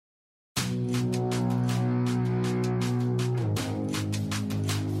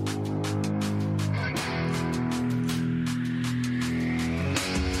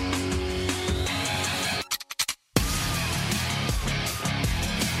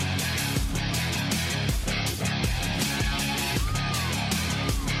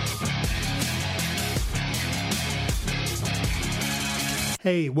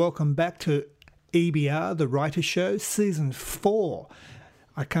Hey, welcome back to EBR, The Writer Show, Season 4.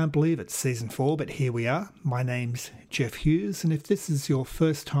 I can't believe it's Season 4, but here we are. My name's Jeff Hughes, and if this is your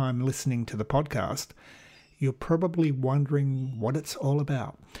first time listening to the podcast, you're probably wondering what it's all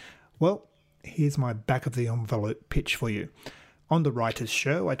about. Well, here's my back-of-the-envelope pitch for you. On The Writer's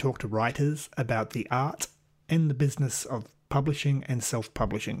Show, I talk to writers about the art and the business of publishing and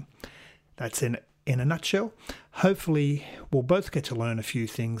self-publishing. That's in a nutshell. Hopefully, we'll both get to learn a few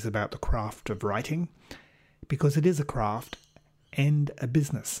things about the craft of writing, because it is a craft and a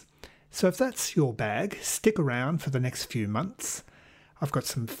business. So if that's your bag, stick around for the next few months. I've got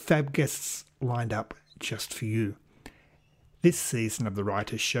some fab guests lined up just for you. This season of The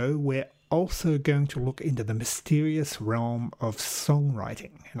Writer's Show, we're also going to look into the mysterious realm of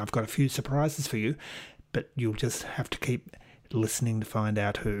songwriting. And I've got a few surprises for you, but you'll just have to keep listening to find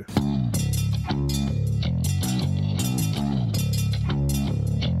out who.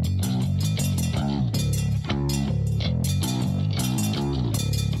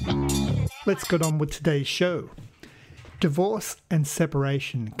 Let's get on with today's show. Divorce and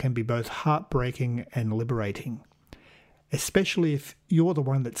separation can be both heartbreaking and liberating, especially if you're the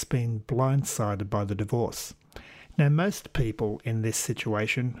one that's been blindsided by the divorce. Now, most people in this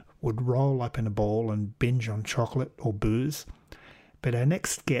situation would roll up in a ball and binge on chocolate or booze, but our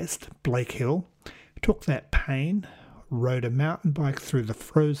next guest, Blake Hill, took that pain, rode a mountain bike through the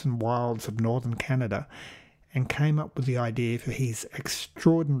frozen wilds of northern Canada, and came up with the idea for his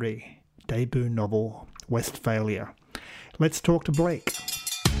extraordinary debut novel, Westphalia. Let's talk to Blake.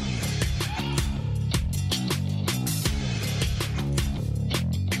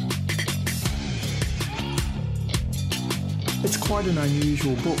 It's quite an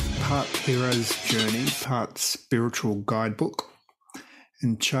unusual book, part hero's journey, part spiritual guidebook.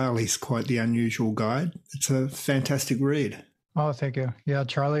 And Charlie's quite the unusual guide. It's a fantastic read. Oh, thank you. Yeah,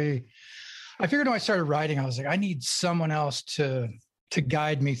 Charlie, I figured when I started writing, I was like, I need someone else to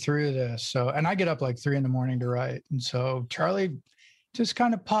guide me through this. So, and I get up like 3 a.m. to write. And so Charlie just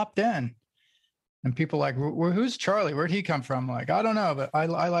kind of popped in, and people like, who's Charlie? Where'd he come from? I'm like, I don't know, but I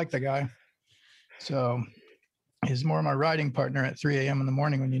like the guy. So he's more my writing partner at 3 a.m.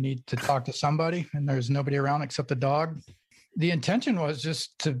 when you need to talk to somebody and there's nobody around except the dog. The intention was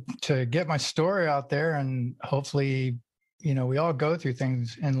just to get my story out there, and hopefully, we all go through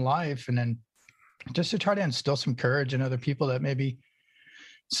things in life, and then just to try to instill some courage in other people that maybe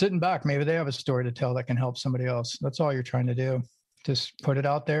sitting back, maybe they have a story to tell that can help somebody else. That's all you're trying to do. Just put it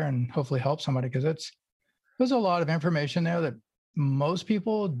out there and hopefully help somebody, because there's a lot of information there that most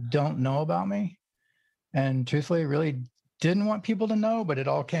people don't know about me. And truthfully, really didn't want people to know, but it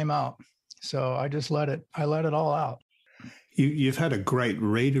all came out. So I just let it all out. You've had a great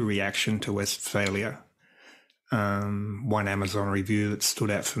reader reaction to Westphalia. One Amazon review that stood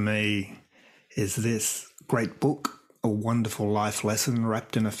out for me is this: great book, a wonderful life lesson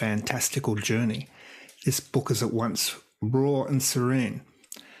wrapped in a fantastical journey. This book is at once raw and serene.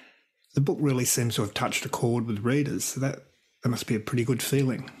 The book really seems to have touched a chord with readers, so that must be a pretty good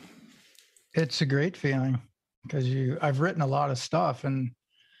feeling. It's a great feeling, because I've written a lot of stuff, and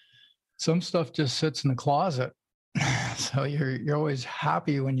some stuff just sits in the closet. So you're always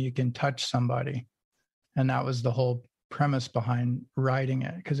happy when you can touch somebody. And that was the whole premise behind writing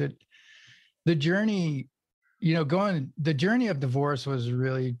it, because the journey of divorce was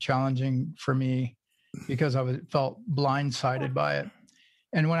really challenging for me, because I felt blindsided by it.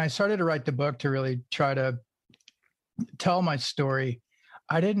 And when I started to write the book to really try to tell my story,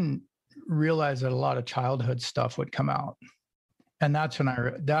 I didn't realize that a lot of childhood stuff would come out. And that's when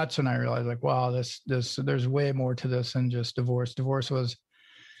I realized, like, wow, this there's way more to this than just divorce. Divorce was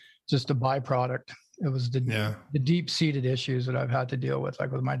just a byproduct. It was the deep-seated issues that I've had to deal with,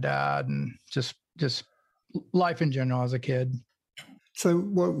 like with my dad, and just life in general as a kid. So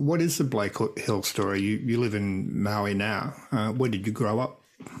what is the Blake Hill story? You live in Maui now. Where did you grow up?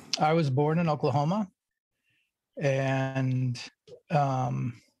 I was born in Oklahoma, and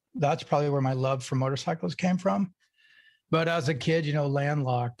that's probably where my love for motorcycles came from. But as a kid,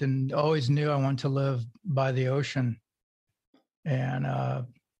 landlocked, and always knew I wanted to live by the ocean. And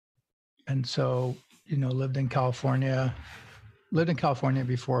so, lived in California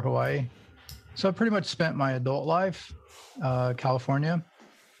before Hawaii. So I pretty much spent my adult life, California.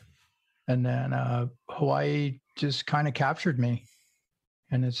 And then Hawaii just kind of captured me.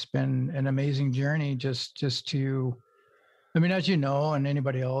 And it's been an amazing journey just to, as you know, and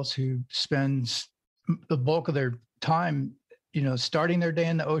anybody else who spends the bulk of their time, starting their day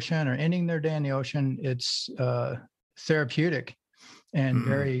in the ocean or ending their day in the ocean, it's therapeutic and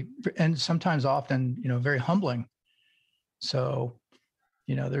very, and sometimes often, very humbling. So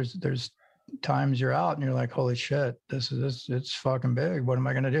there's times you're out and you're like, holy shit, it's fucking big. What am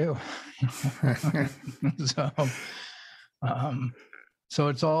I going to do?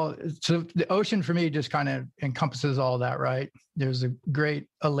 So the ocean for me just kind of encompasses all that, right? There's a great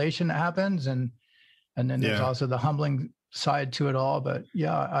elation that happens, and then there's also the humbling side to it all. But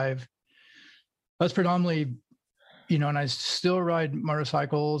yeah, that's predominantly, and I still ride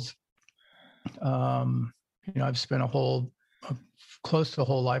motorcycles. I've spent close to a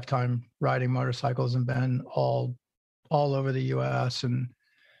whole lifetime riding motorcycles and been all over the US and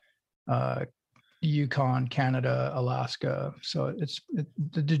Yukon, Canada, Alaska. So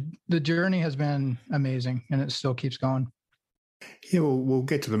the journey has been amazing, and it still keeps going. Yeah, well, we'll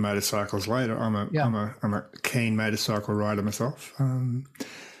get to the motorcycles later. I'm a keen motorcycle rider myself.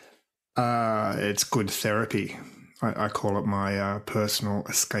 It's good therapy. I call it my personal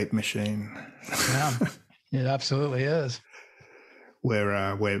escape machine. Yeah, it absolutely is.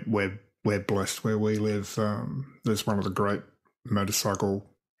 We're blessed where we live. There's one of the great motorcycle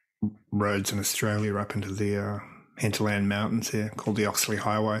roads in Australia up into the hinterland mountains here, called the Oxley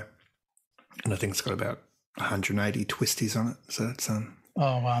Highway, and I think it's got about 180 twisties on it. So it's oh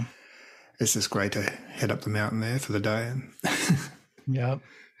wow, it's just great to head up the mountain there for the day and yeah,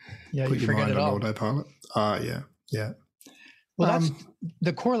 put you your forget mind it on all. autopilot. Yeah. Well, that's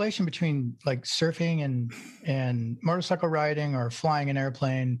the correlation between like surfing and motorcycle riding or flying an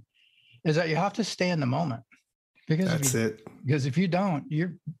airplane, is that you have to stay in the moment, because if you don't,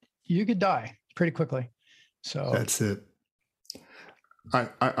 you could die pretty quickly. So that's it.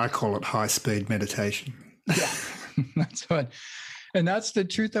 I call it high speed meditation. Yeah, that's the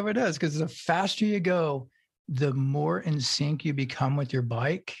truth of it is, because the faster you go, the more in sync you become with your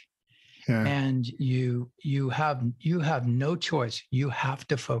bike. Yeah. And you have no choice. You have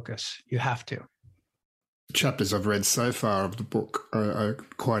to focus. You have to. Chapters I've read so far of the book, I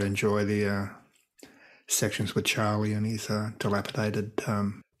quite enjoy the sections with Charlie and his dilapidated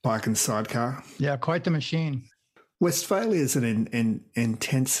bike and sidecar. Yeah, quite the machine. Westphalia is an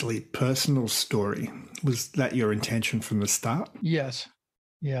intensely personal story. Was that your intention from the start? Yes.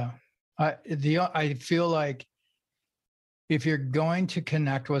 Yeah. I feel like if you're going to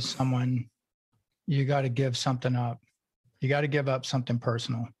connect with someone, you got to give something up. You got to give up something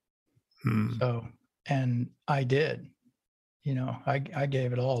personal. So, and I did, I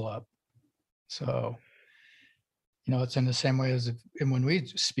gave it all up. So, it's in the same way as when we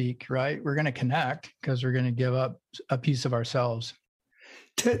speak, right? We're going to connect because we're going to give up a piece of ourselves.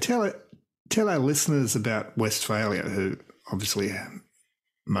 Tell our listeners about Westphalia, who obviously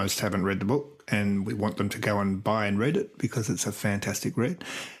most haven't read the book, and we want them to go and buy and read it because it's a fantastic read.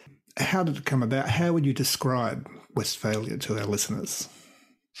 How did it come about? How would you describe Westphalia to our listeners?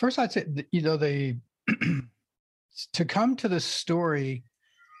 First, I'd say, they to come to the story.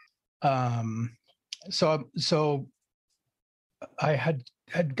 So I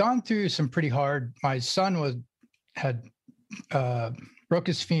had gone through some pretty hard. My son had broke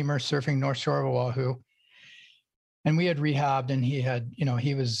his femur surfing North Shore of Oahu, and we had rehabbed, and he had,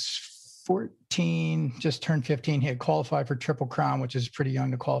 he was 14, just turned 15. He had qualified for Triple Crown, which is pretty young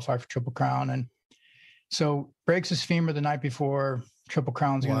to qualify for Triple Crown. And so breaks his femur the night before Triple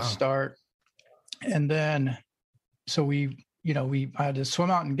Crown's going to start. And then, so I had to swim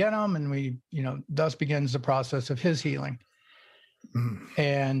out and get him. And we, thus begins the process of his healing.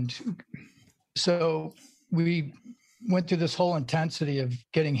 And so we went through this whole intensity of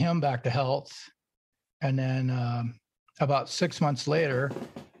getting him back to health. And then about 6 months later,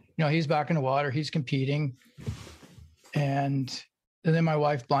 he's back in the water, he's competing. And then my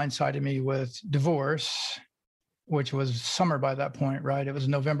wife blindsided me with divorce, which was summer by that point, right? It was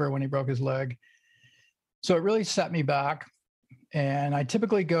November when he broke his leg. So it really set me back. And I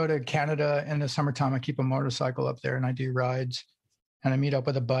typically go to Canada in the summertime. I keep a motorcycle up there and I do rides, and I meet up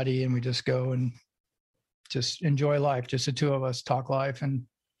with a buddy and we just go and just enjoy life. Just the two of us talk life. And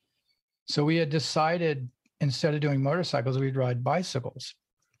so we had decided, instead of doing motorcycles, we'd ride bicycles.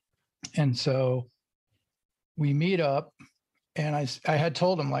 And so we meet up, and I had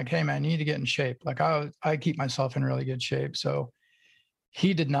told him, like, hey man, you need to get in shape. Like I keep myself in really good shape. So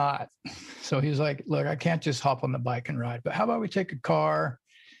he did not. So he's like, look, I can't just hop on the bike and ride, but how about we take a car?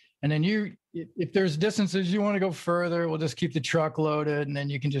 And then if there's distances you want to go further, we'll just keep the truck loaded, and then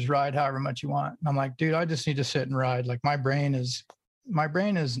you can just ride however much you want. And I'm like, dude, I just need to sit and ride. Like my brain is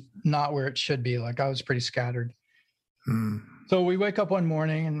not where it should be. Like I was pretty scattered. So we wake up one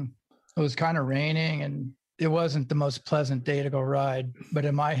morning and it was kind of raining, and it wasn't the most pleasant day to go ride. But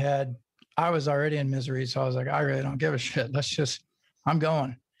in my head, I was already in misery. So I was like, I really don't give a shit. I'm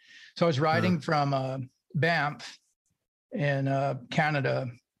going. So I was riding from Banff in Canada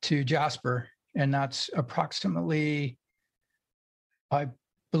to Jasper. And that's approximately, I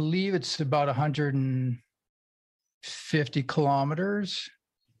believe it's about 150 kilometers,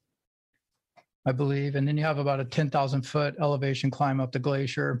 I believe. And then you have about a 10,000 foot elevation climb up the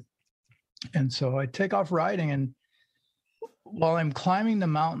glacier. And so I take off riding, and while I'm climbing the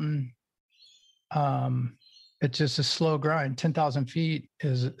mountain, it's just a slow grind. 10,000 feet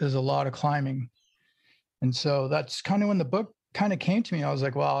is a lot of climbing. And so that's kind of when the book kind of came to me. I was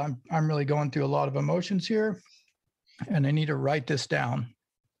like, well, I'm really going through a lot of emotions here, and I need to write this down,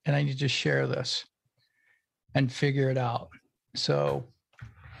 and I need to share this and figure it out. So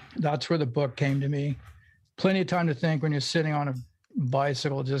that's where the book came to me. Plenty of time to think when you're sitting on a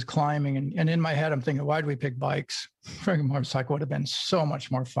bicycle, just climbing. And in my head, I'm thinking, why did we pick bikes? Freaking motorcycle would have been so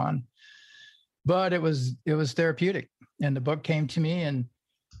much more fun. But it was therapeutic. And the book came to me, and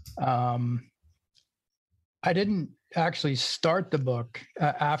I didn't actually start the book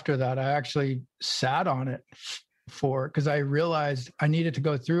after that. I actually sat on it because I realized I needed to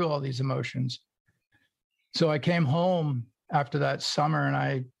go through all these emotions. So I came home after that summer, and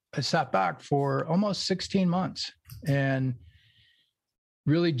I sat back for almost 16 months and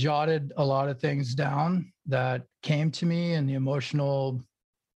really jotted a lot of things down that came to me, and the emotional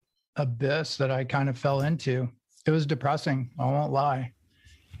abyss that I kind of fell into. It was depressing, I won't lie.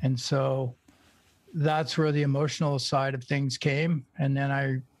 And so that's where the emotional side of things came. And then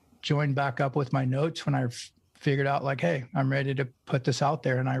I joined back up with my notes when I figured out, like, hey, I'm ready to put this out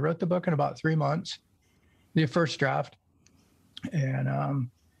there. And I wrote the book in about 3 months, the first draft, and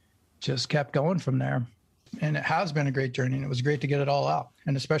just kept going from there. And it has been a great journey, and it was great to get it all out.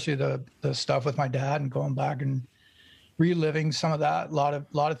 And especially the stuff with my dad and going back and reliving some of that. A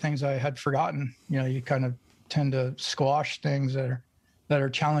lot of things I had forgotten. You know, you kind of tend to squash things that are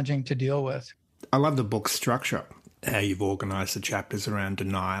challenging to deal with. I love the book's structure, how you've organised the chapters around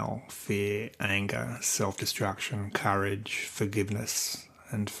denial, fear, anger, self-destruction, courage, forgiveness,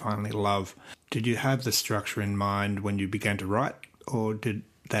 and finally love. Did you have the structure in mind when you began to write, or did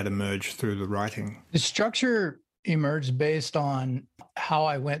that emerge through the writing? The structure emerged based on how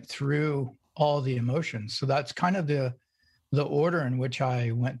I went through all the emotions. So that's kind of the order in which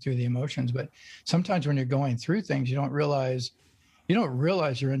I went through the emotions. But sometimes when you're going through things, you don't realize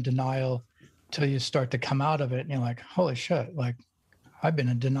you're in denial till you start to come out of it, and you're like, holy shit, like, I've been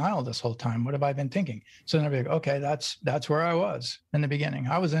in denial this whole time. What have I been thinking? So then I'll be like, okay, that's where I was in the beginning.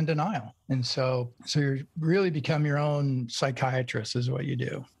 I was in denial. And so you really become your own psychiatrist is what you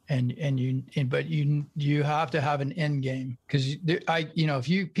do. But you have to have an end game, because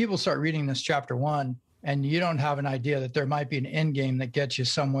if people start reading this chapter 1 and you don't have an idea that there might be an end game that gets you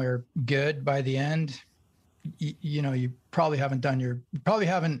somewhere good by the end, you probably haven't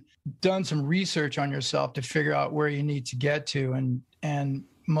done some research on yourself to figure out where you need to get to. And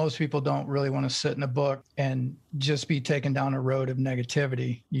most people don't really want to sit in a book and just be taken down a road of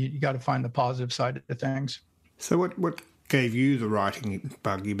negativity. You got to find the positive side of things. So what gave you the writing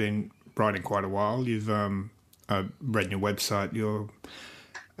bug? You've been writing quite a while. You've read on your website you're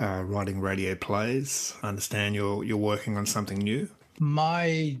writing radio plays. I understand you're working on something new.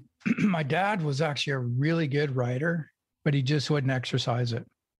 My dad was actually a really good writer, but he just wouldn't exercise it.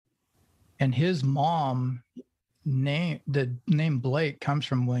 And his mom, the name Blake comes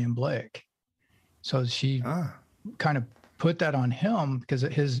from William Blake. So she kind of put that on him because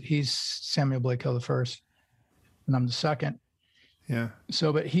he's Samuel Blake Hill the first, and I'm the second. Yeah.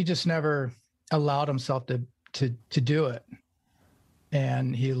 So, but he just never allowed himself to do it.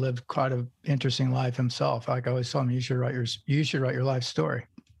 And he lived quite an interesting life himself. Like I always tell him, you should write your life story.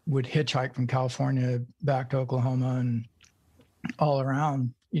 Would hitchhike from California back to Oklahoma and all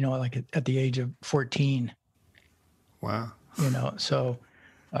around, like at the age of 14. Wow. So,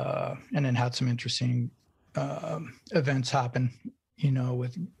 and then had some interesting events happen,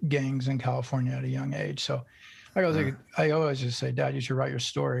 with gangs in California at a young age. So I always just say, Dad, you should write your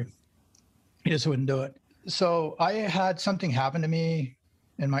story. He just wouldn't do it. So I had something happen to me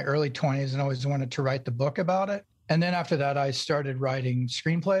in my early 20s and always wanted to write the book about it. And then after that, I started writing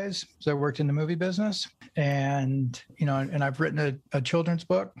screenplays. So I worked in the movie business, and I've written a children's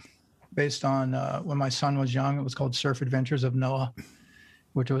book based on when my son was young. It was called Surf Adventures of Noah,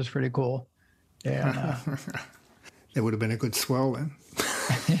 which was pretty cool. And it would have been a good swell then.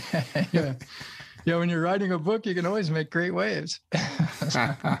 Yeah. When you're writing a book, you can always make great waves.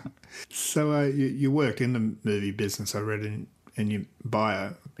 So you worked in the movie business, I read in your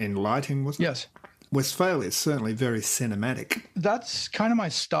bio, in lighting, wasn't it? Yes. Westphalia is certainly very cinematic. That's kind of my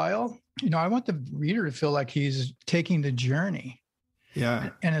style. I want the reader to feel like he's taking the journey. Yeah.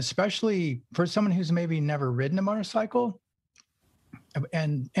 And especially for someone who's maybe never ridden a motorcycle,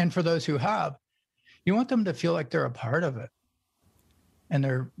 and for those who have, you want them to feel like they're a part of it, and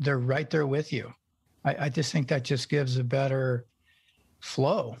they're right there with you. I just think that just gives a better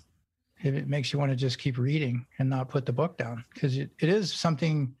flow. It makes you want to just keep reading and not put the book down, because it is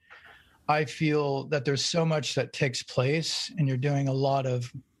something. I feel that there's so much that takes place, and you're doing a lot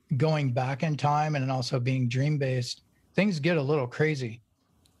of going back in time, and also being dream based. Things get a little crazy,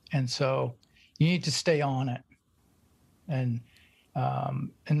 and so you need to stay on it. And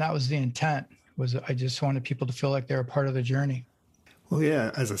that was the intent. Was I just wanted people to feel like they're a part of the journey. Well,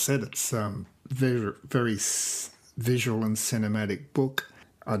 yeah, as I said, it's very, very visual and cinematic book.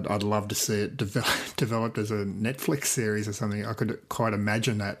 I'd love to see it developed as a Netflix series or something. I could quite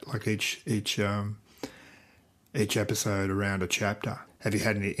imagine that, like each episode around a chapter. Have you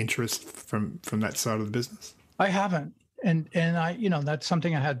had any interest from that side of the business? I haven't, and I, that's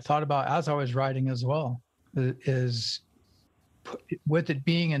something I had thought about as I was writing as well. Is with it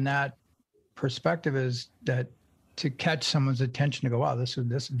being in that perspective, is that to catch someone's attention to go, wow, this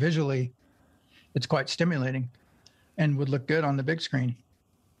visually, it's quite stimulating, and would look good on the big screen.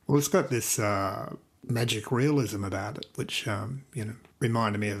 Well, it's got this magic realism about it, which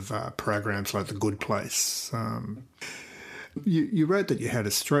reminded me of programs like The Good Place. You wrote that you had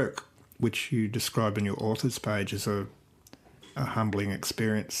a stroke, which you described in your author's page as a humbling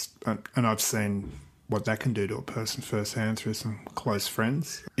experience, and I've seen what that can do to a person firsthand through some close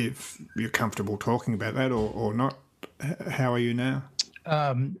friends. If you're comfortable talking about that or not, how are you now?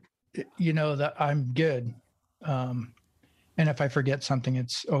 That I'm good. And if I forget something,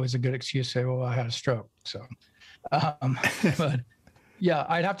 it's always a good excuse to say, well, I had a stroke. So, but yeah,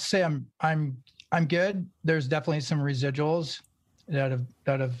 I'd have to say I'm good. There's definitely some residuals that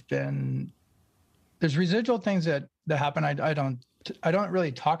have been, there's residual things that happen. I don't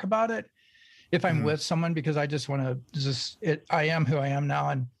really talk about it if I'm with someone, because I just want to I am who I am now.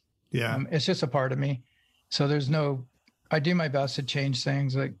 And it's just a part of me. So I do my best to change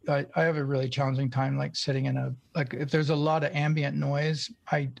things. Like I have a really challenging time, like sitting in if there's a lot of ambient noise,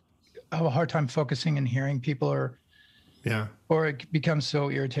 I have a hard time focusing and hearing people, or it becomes so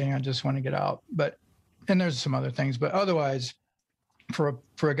irritating. I just want to get out. And there's some other things, but otherwise for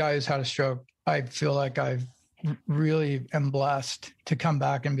a guy who's had a stroke, I feel like I've really am blessed to come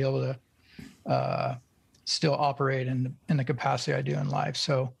back and be able to still operate in the capacity I do in life.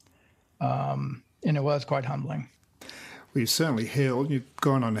 So, and it was quite humbling. Well, you've certainly healed. You've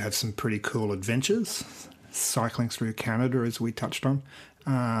gone on to have some pretty cool adventures, cycling through Canada, as we touched on,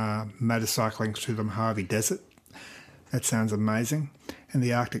 motorcycling through the Mojave Desert. That sounds amazing. And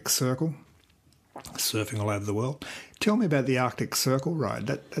the Arctic Circle, surfing all over the world. Tell me about the Arctic Circle ride.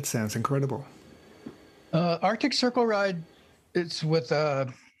 That sounds incredible. Arctic Circle ride, it's with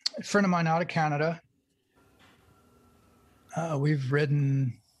a friend of mine out of Canada. We've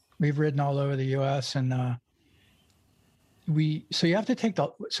ridden all over the U.S. and so you have to take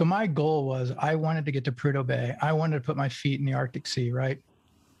so my goal was I wanted to get to Prudhoe Bay. I wanted to put my feet in the Arctic Sea, right?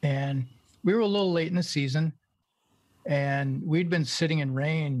 And we were a little late in the season, and we'd been sitting in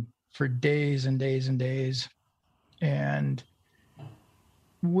rain for days and days and days. And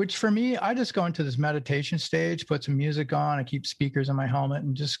which for me, I just go into this meditation stage, put some music on, I keep speakers in my helmet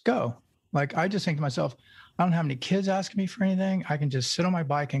and just go. Like, I just think to myself, I don't have any kids asking me for anything. I can just sit on my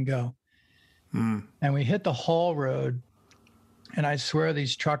bike and go. And we hit the haul road. And I swear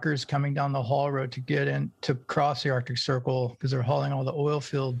these truckers coming down the haul road to cross the Arctic Circle, because they're hauling all the oil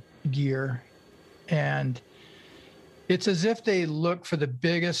field gear. And it's as if they look for the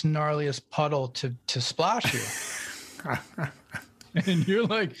biggest, gnarliest puddle to splash you. And you're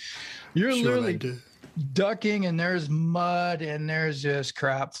literally ducking, and there's mud and there's just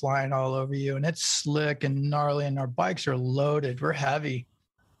crap flying all over you. And it's slick and gnarly, and our bikes are loaded. We're heavy.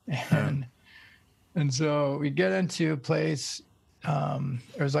 And so we get into a place.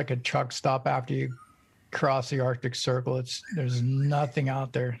 There's like a truck stop after you cross the Arctic Circle. There's nothing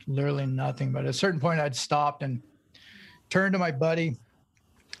out there, literally nothing. But at a certain point, I'd stopped and turned to my buddy,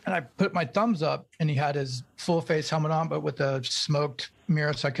 and I put my thumbs up, and he had his full face helmet on, but with a smoked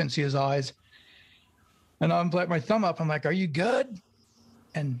mirror, so I couldn't see his eyes. And I'm like, my thumb up. I'm like, "Are you good?"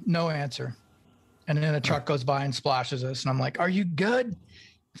 And no answer. And then a truck goes by and splashes us, and I'm like, "Are you good?"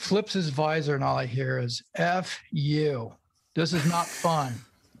 Flips his visor, and all I hear is "F you. This is not fun."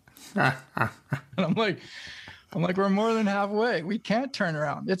 And I'm like, we're more than halfway. We can't turn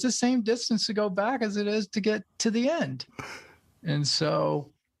around. It's the same distance to go back as it is to get to the end. And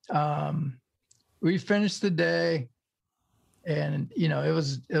so we finished the day, and it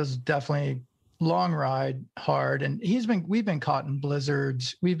was definitely long ride, hard. And we've been caught in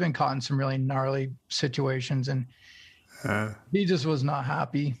blizzards. We've been caught in some really gnarly situations, and he just was not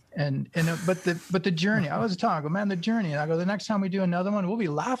happy. But the journey, I was talking, man, the journey. And I go, the next time we do another one, we'll be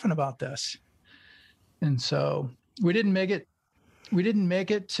laughing about this. And so we didn't make it to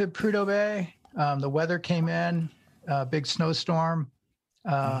Prudhoe Bay. The weather came in, big snowstorm.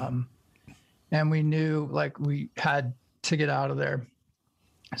 And we knew like we had to get out of there.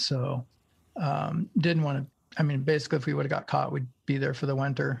 So didn't want to, basically if we would have got caught, we'd be there for the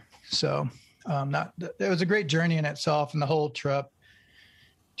winter. So it was a great journey in itself, and the whole trip,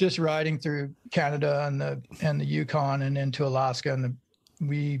 just riding through Canada and the Yukon and into Alaska. And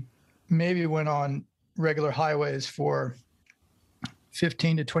we maybe went on regular highways for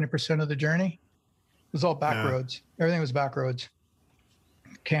 15 to 20% of the journey. It was all back roads. Everything was back roads,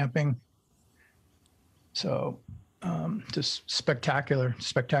 camping. So just spectacular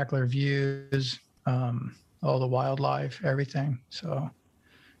views, all the wildlife, everything. So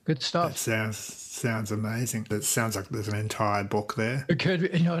good stuff. That sounds amazing. It sounds like there's an entire book there. It could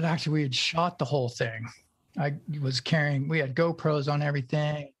be, and actually we had shot the whole thing. We had GoPros on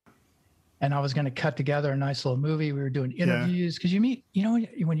everything, and I was going to cut together a nice little movie. We were doing interviews because you meet,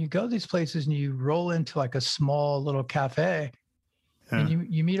 when you go to these places and you roll into like a small little cafe, and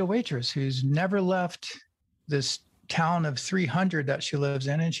you meet a waitress who's never left this town of 300 that she lives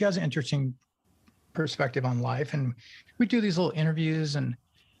in, and she has an interesting perspective on life. And we do these little interviews, and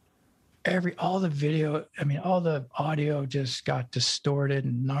all the audio just got distorted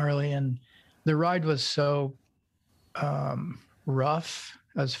and gnarly, and the ride was so rough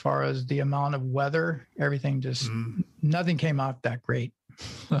as far as the amount of weather. Everything just nothing came out that great.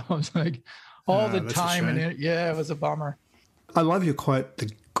 So I was like, all the time, and it was a bummer. I love your quote, the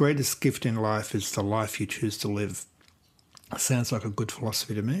greatest gift in life is the life you choose to live. Sounds like a good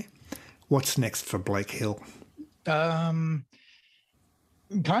philosophy to me. What's next for Blake Hill? Kind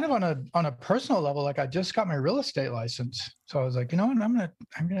of on a personal level, like I just got my real estate license. So I was like, you know what,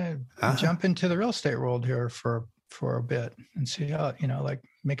 I'm gonna jump into the real estate world here for a bit and see how,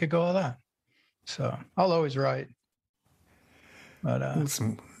 make a go of that. So I'll always write. But there's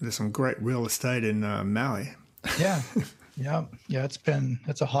some great real estate in Maui. Yeah. Yeah.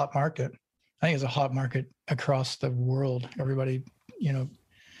 It's a hot market. I think it's a hot market across the world. Everybody,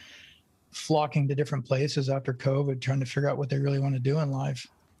 flocking to different places after COVID, trying to figure out what they really want to do in life.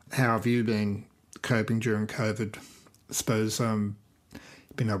 How have you been coping during COVID? I suppose been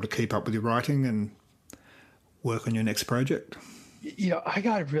able to keep up with your writing and work on your next project?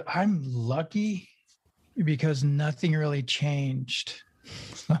 I'm lucky because nothing really changed.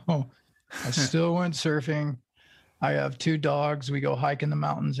 So I still went surfing. I have 2 dogs. We go hike in the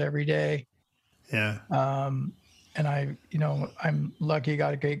mountains every day. Yeah. And I'm lucky,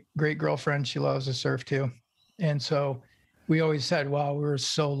 got a great girlfriend. She loves to surf too. And so we always said, wow, we were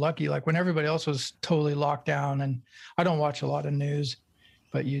so lucky. Like when everybody else was totally locked down, and I don't watch a lot of news,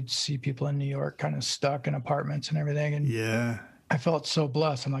 but you'd see people in New York kind of stuck in apartments and everything. And I felt so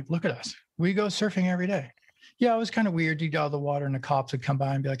blessed. I'm like, look at us. We go surfing every day. Yeah, it was kind of weird. You'd get out of the water and the cops would come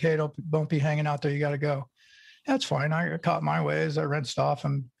by and be like, hey, don't be hanging out there. You got to go. That's fine. I caught my ways. I rinsed off,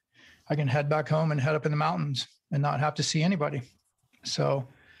 and I can head back home and head up in the mountains and not have to see anybody. So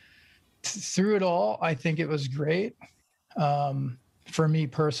through it all, I think it was great for me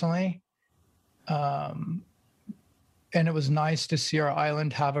personally. And it was nice to see our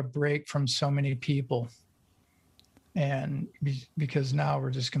island have a break from so many people. And because now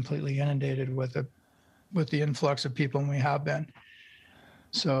we're just completely inundated with the influx of people, and we have been.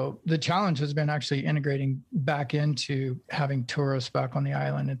 So the challenge has been actually integrating back into having tourists back on the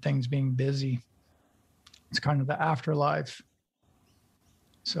island and things being busy. It's kind of the afterlife.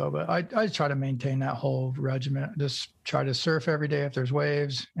 So, but I try to maintain that whole regimen. Just try to surf every day if there's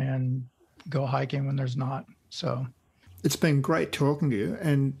waves, and go hiking when there's not. So it's been great talking to you,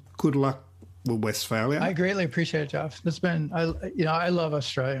 and good luck with Westphalia. I greatly appreciate it, Jeff. It's been, I love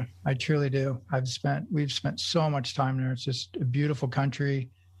Australia. I truly do. We've spent so much time there. It's just a beautiful country.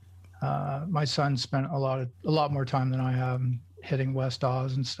 My son spent a lot more time than I have hitting West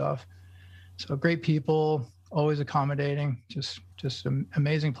Oz and stuff. So great people, always accommodating, just an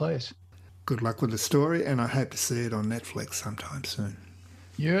amazing place. Good luck with the story, and I hope to see it on Netflix sometime soon.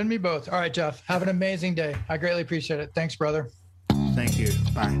 You and me both. All right, Jeff, have an amazing day. I greatly appreciate it. Thanks, brother. Thank you.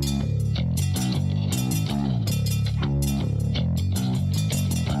 Bye.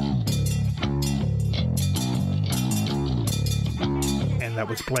 And that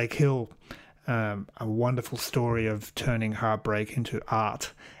was Blake Hill. A wonderful story of turning heartbreak into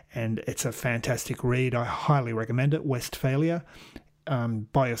art. And it's a fantastic read. I highly recommend it. Westphalia.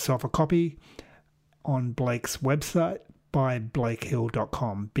 Buy yourself a copy. on Blake's website,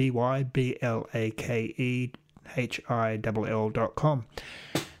 byblakehill.com, BYBLAKEHILL.com.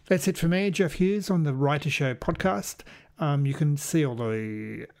 That's it for me, Jeff Hughes, on the Writer Show podcast. You can see all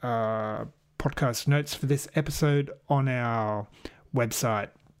the podcast notes for this episode on our website,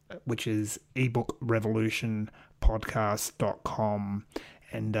 which is ebookrevolutionpodcast.com.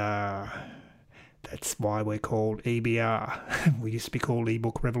 And that's why we're called EBR. We used to be called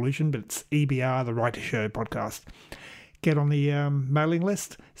Ebook Revolution, but it's EBR, the Writer Show podcast. Get on the mailing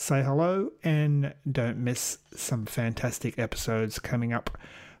list, say hello, and don't miss some fantastic episodes coming up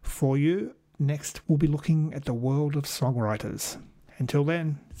for you. Next, we'll be looking at the world of songwriters. Until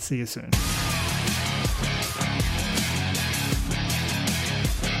then, see you soon.